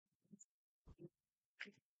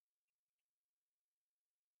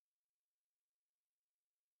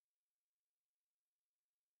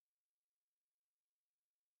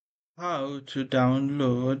How to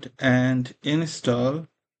download and install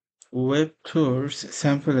WebTours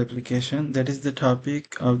sample application. That is the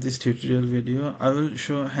topic of this tutorial video. I will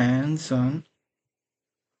show hands-on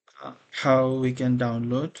how we can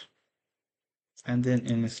download and then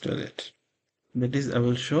install it. That is, I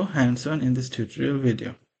will show hands-on in this tutorial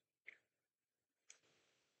video.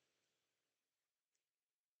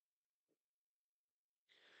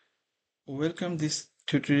 Welcome this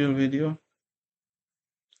tutorial video.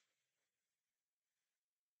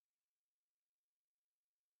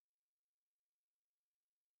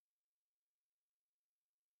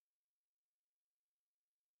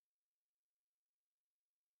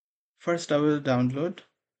 First I will download,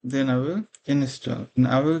 then I will install. And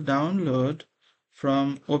I will download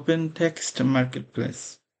from OpenText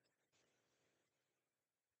Marketplace.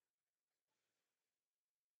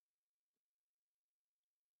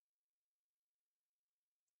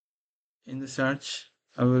 In the search,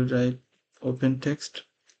 I will write OpenText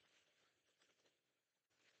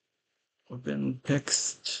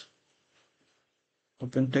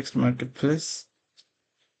Marketplace,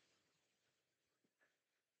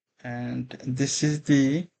 and this is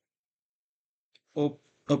the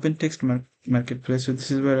OpenText Marketplace. So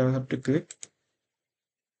this is where I'll have to click.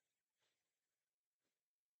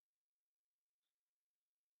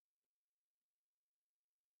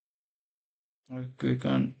 I'll click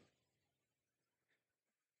on.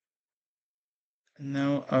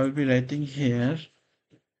 Now I'll be writing here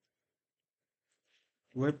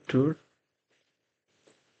WebTour.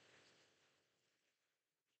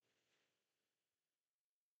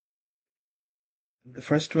 The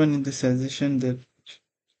first one in the suggestion, that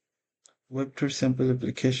WebTour sample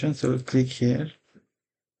application. So I'll click here.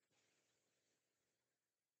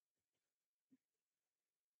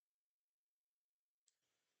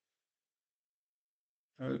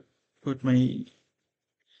 I'll put my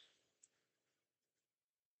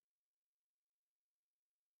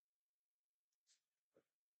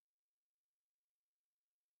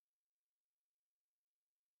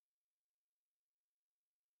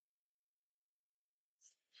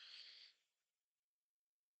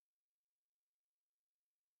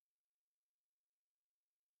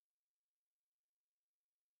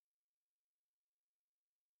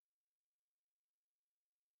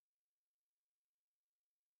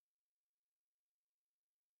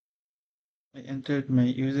I entered my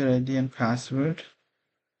user ID and password.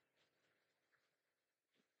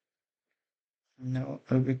 Now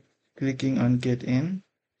I'll be clicking on get in.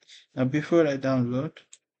 Now before I download,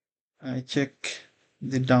 I check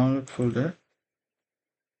the download folder.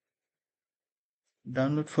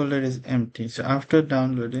 Download folder is empty. So after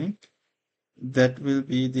downloading, that will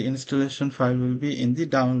be the installation file will be in the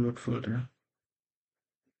download folder.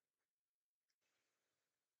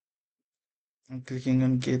 I'm clicking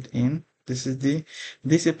on get in. This is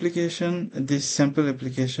this sample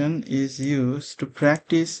application is used to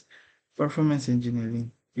practice performance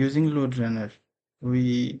engineering using load runner.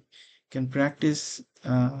 We can practice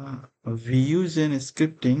VuGen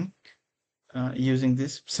scripting using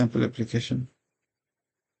this sample application.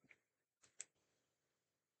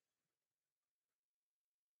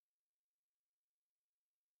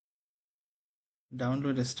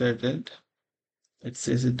 Download started. It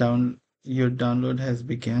says your download has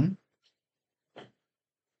begun.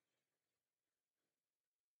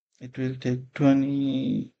 It will take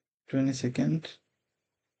 20 seconds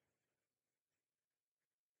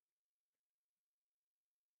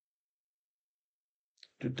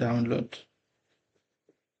to download.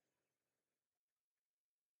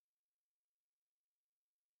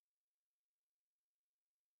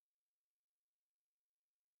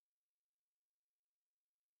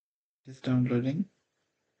 It is downloading.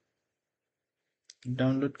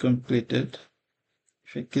 Download completed.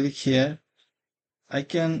 If I click here, I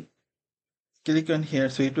can click on here,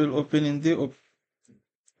 so it will open in the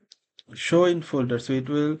show in folder. So it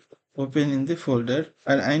will open in the folder,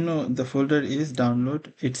 and I know the folder is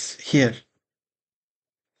download. It's here.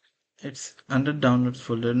 It's under downloads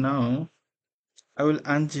folder. Now I will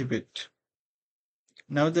unzip it.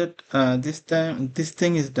 Now that this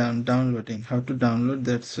thing is downloading, how to download,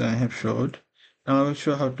 that's I have showed. Now I will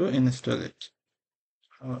show how to install it.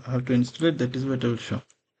 How to install it, that is what I will show.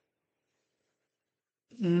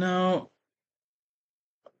 Now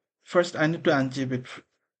first I need to unzip it.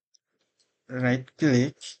 Right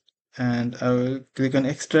click, and I will click on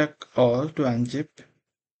extract all to unzip.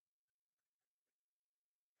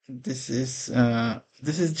 This is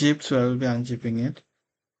zipped, so I will be unzipping it,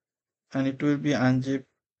 and it will be unzipped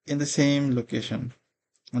in the same location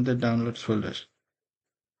on the downloads folder.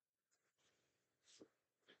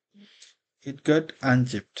 It got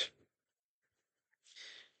unzipped.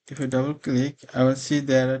 If I double click, I will see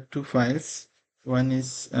there are two files. One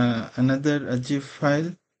is another a zip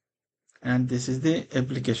file, and this is the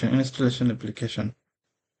application, installation application.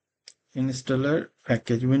 Installer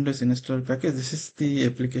package, Windows installer package. This is the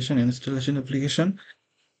application, installation application.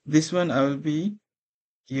 This one I will be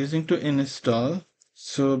using to install.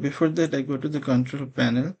 So before that, I go to the control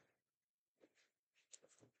panel.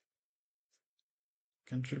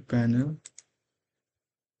 Control panel.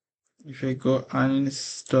 If I go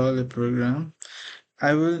uninstall a program,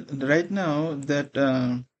 I will right now that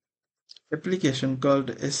application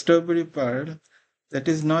called Strawberry Pearl that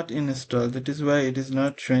is not installed. That is why it is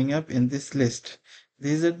not showing up in this list.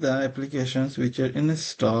 These are the applications which are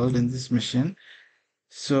installed in this machine.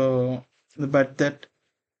 So, but that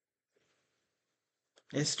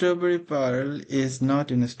Strawberry Pearl is not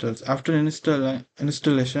installed. After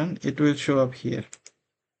installation, it will show up here.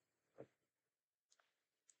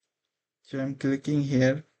 So I'm clicking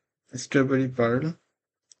here, Strawberry Pearl.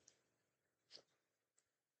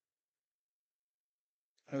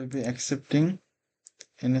 I will be accepting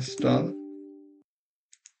install.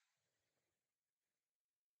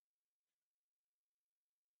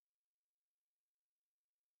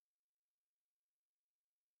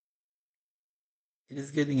 It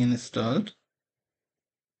is getting installed.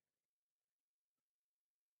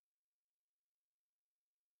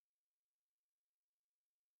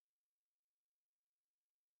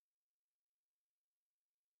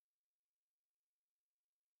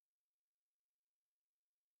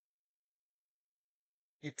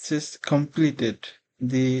 It says completed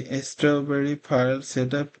the Strawberry Pearl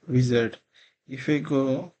setup wizard. If I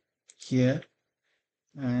go here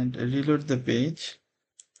and reload the page,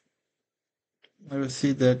 I will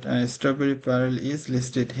see that Strawberry Pearl is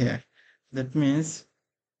listed here. That means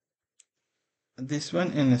this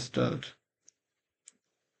one installed.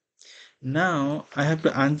 Now I have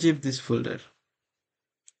to unzip this folder.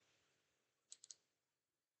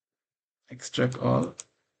 Extract all.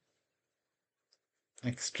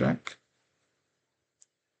 Extract.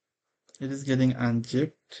 It is getting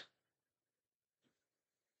unzipped.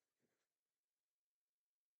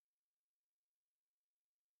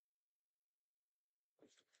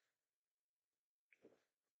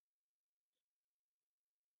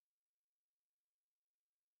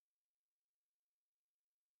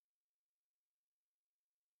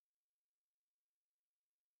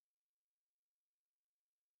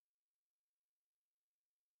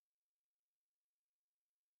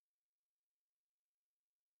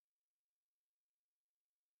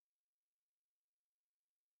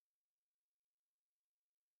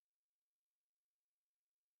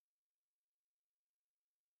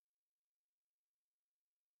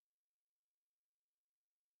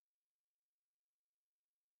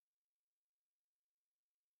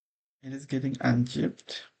 It is getting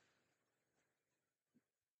unzipped.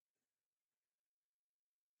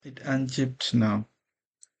 It unzipped now.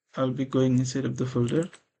 I'll be going inside of the folder.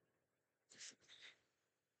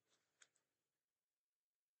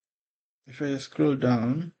 If I scroll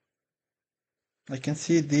down, I can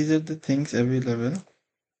see these are the things available.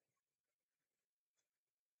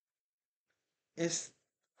 Is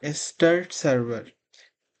a start server.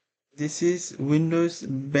 This is Windows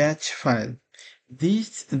batch file.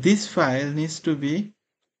 This file needs to be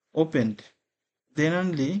opened. Then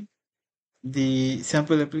only the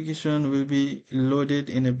sample application will be loaded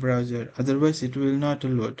in a browser. Otherwise, it will not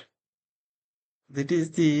load. That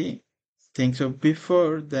is the thing. So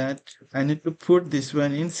before that, I need to put this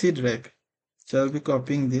one in C drive. So I'll be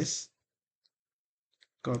copying this.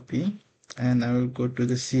 Copy. And I will go to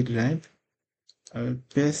the C drive. I will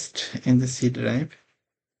paste in the C drive.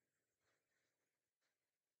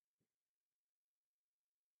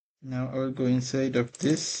 Now I will go inside of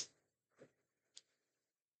this.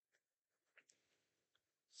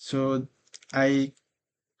 So I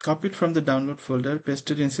copied from the download folder,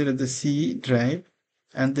 pasted inside of the C drive,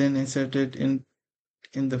 and then inserted in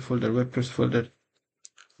the folder, WebTools folder.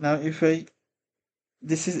 Now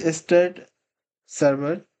this is a start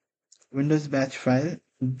server, Windows batch file.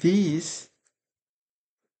 If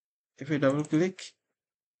I double click,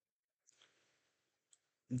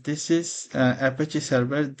 this is Apache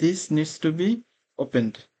server. This needs to be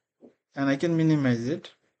opened, and I can minimize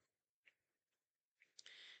it.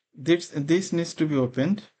 This needs to be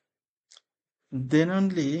opened. Then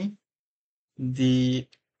only the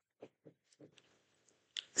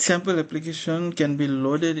sample application can be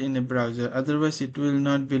loaded in a browser. Otherwise, it will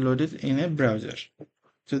not be loaded in a browser.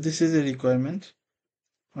 So this is a requirement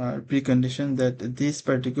or precondition that this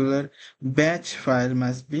particular batch file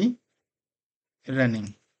must be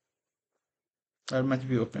running or must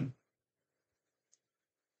be open.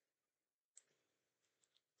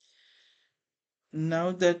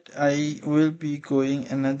 Now that I will be going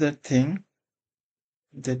another thing,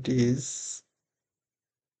 that is,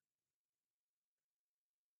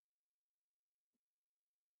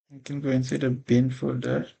 I can go inside a bin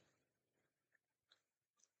folder.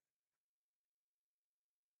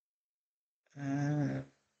 Uh,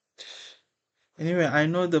 anyway, I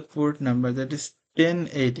know the port number, that is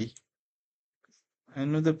 1080. I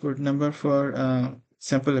know the port number for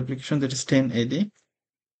sample application, that is 1080.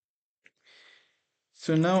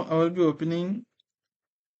 So now I will be opening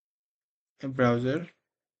a browser.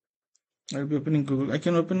 I'll be opening Google. I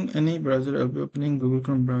can open any browser. I'll be opening Google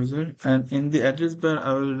Chrome browser, and in the address bar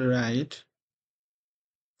I will write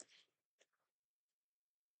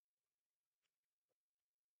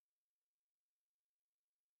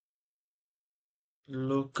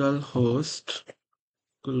localhost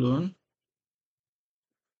colon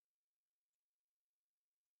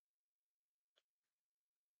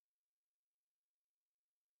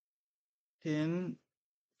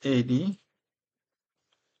 1080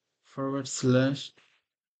 /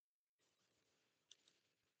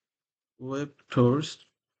 webtours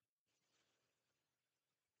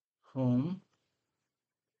home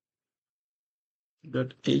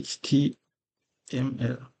 .html,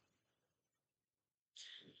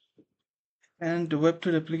 and the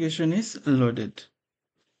webtour application is loaded.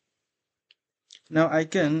 Now I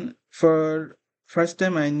can, for first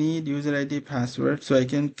time I need user ID password, so I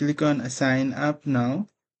can click on sign up now,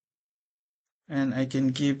 and I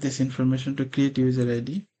can give this information to create user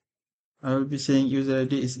ID. I will be saying user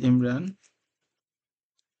ID is Imran.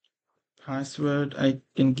 Password, I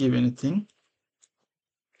can give anything.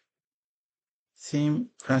 Same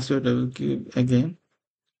password I will give again.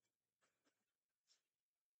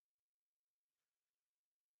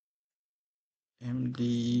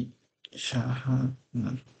 MD Shahajada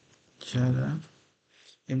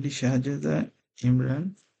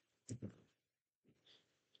Imran.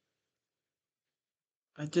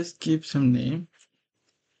 I just keep some name.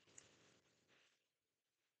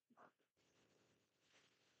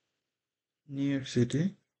 New York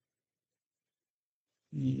City.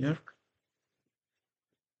 New York.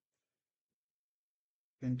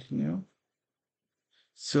 Continue.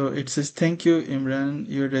 So it says, thank you, Imran.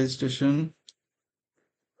 Your registration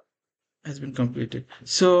has been completed.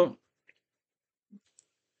 So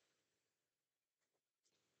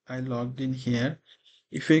I logged in here.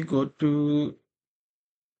 If I go to,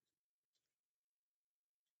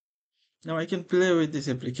 now I can play with this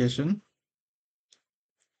application.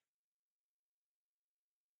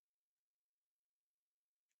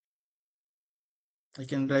 I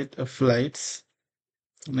can write a flights,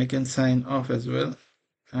 and I can sign off as well.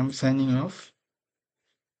 I'm signing off.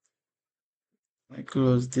 I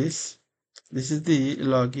close this. This is the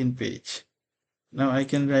login page. Now I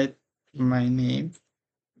can write my name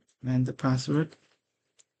and the password.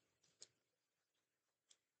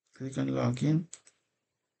 Click on login.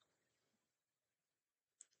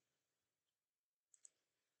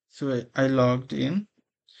 So I logged in.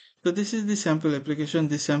 So this is the sample application.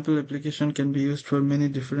 This sample application can be used for many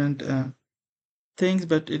different things,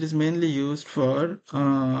 but it is mainly used for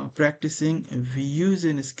practicing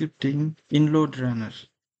VuGen scripting in load runner.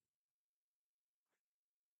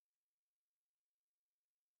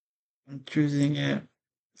 I'm choosing a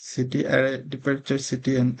city, departure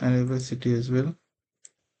city and arrival city as well.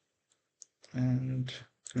 And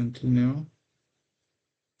continue.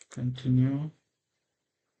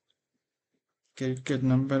 Credit card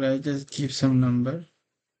number, I just give some number.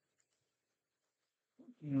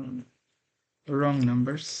 Wrong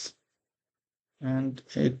numbers. And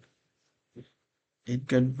it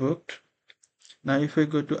got booked. Now if I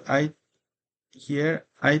go to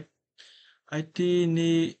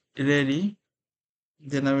itinerary,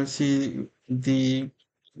 then I will see the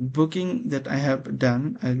booking that I have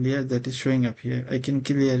done earlier that is showing up here. I can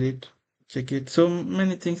clear it, check it. So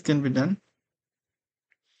many things can be done.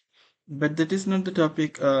 But that is not the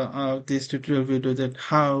topic of this tutorial video, that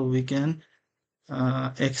how we can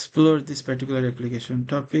explore this particular application.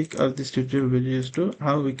 Topic of this tutorial video is to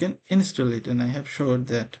how we can install it, and I have showed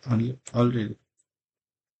that already.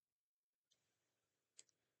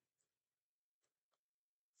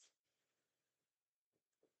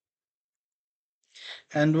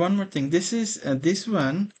 And one more thing, this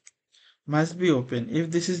one must be open.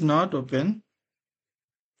 If this is not open,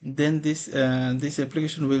 then this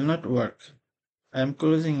application will not work. I am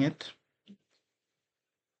closing it.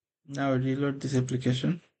 Now reload this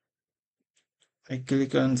application. I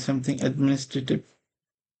click on something administrative.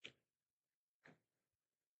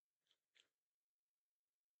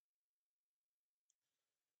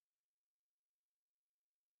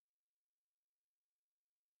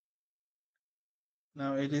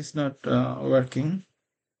 Now it is not working.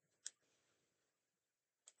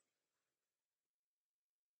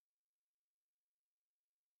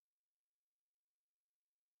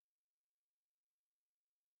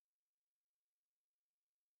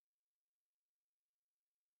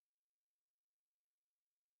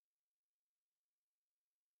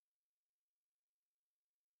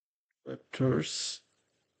 Vectors.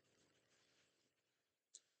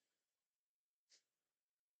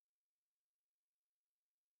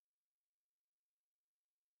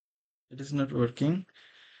 It is not working.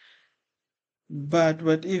 But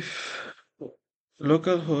what if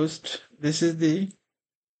localhost, this is the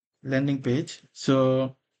landing page.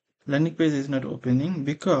 So landing page is not opening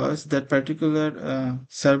because that particular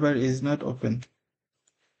server is not open.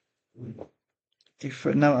 If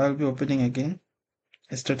now I'll be opening again,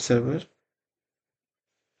 start server.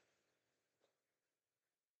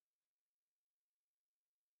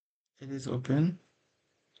 It is open.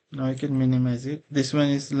 Now I can minimize it. This one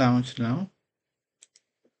is launched now.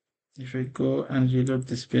 If I go and reload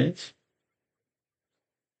this page,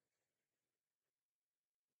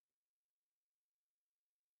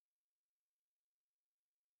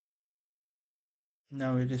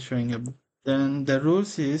 now it is showing up. Then the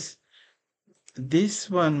rules is this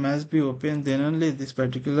one must be open, then only this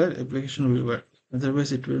particular application will work.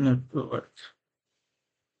 Otherwise it will not work.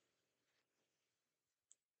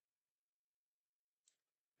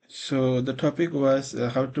 So the topic was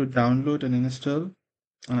how to download and install,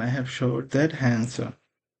 and I have showed that hands-on.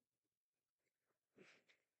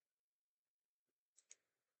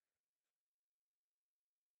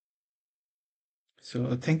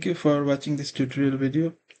 So thank you for watching this tutorial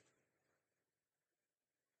video.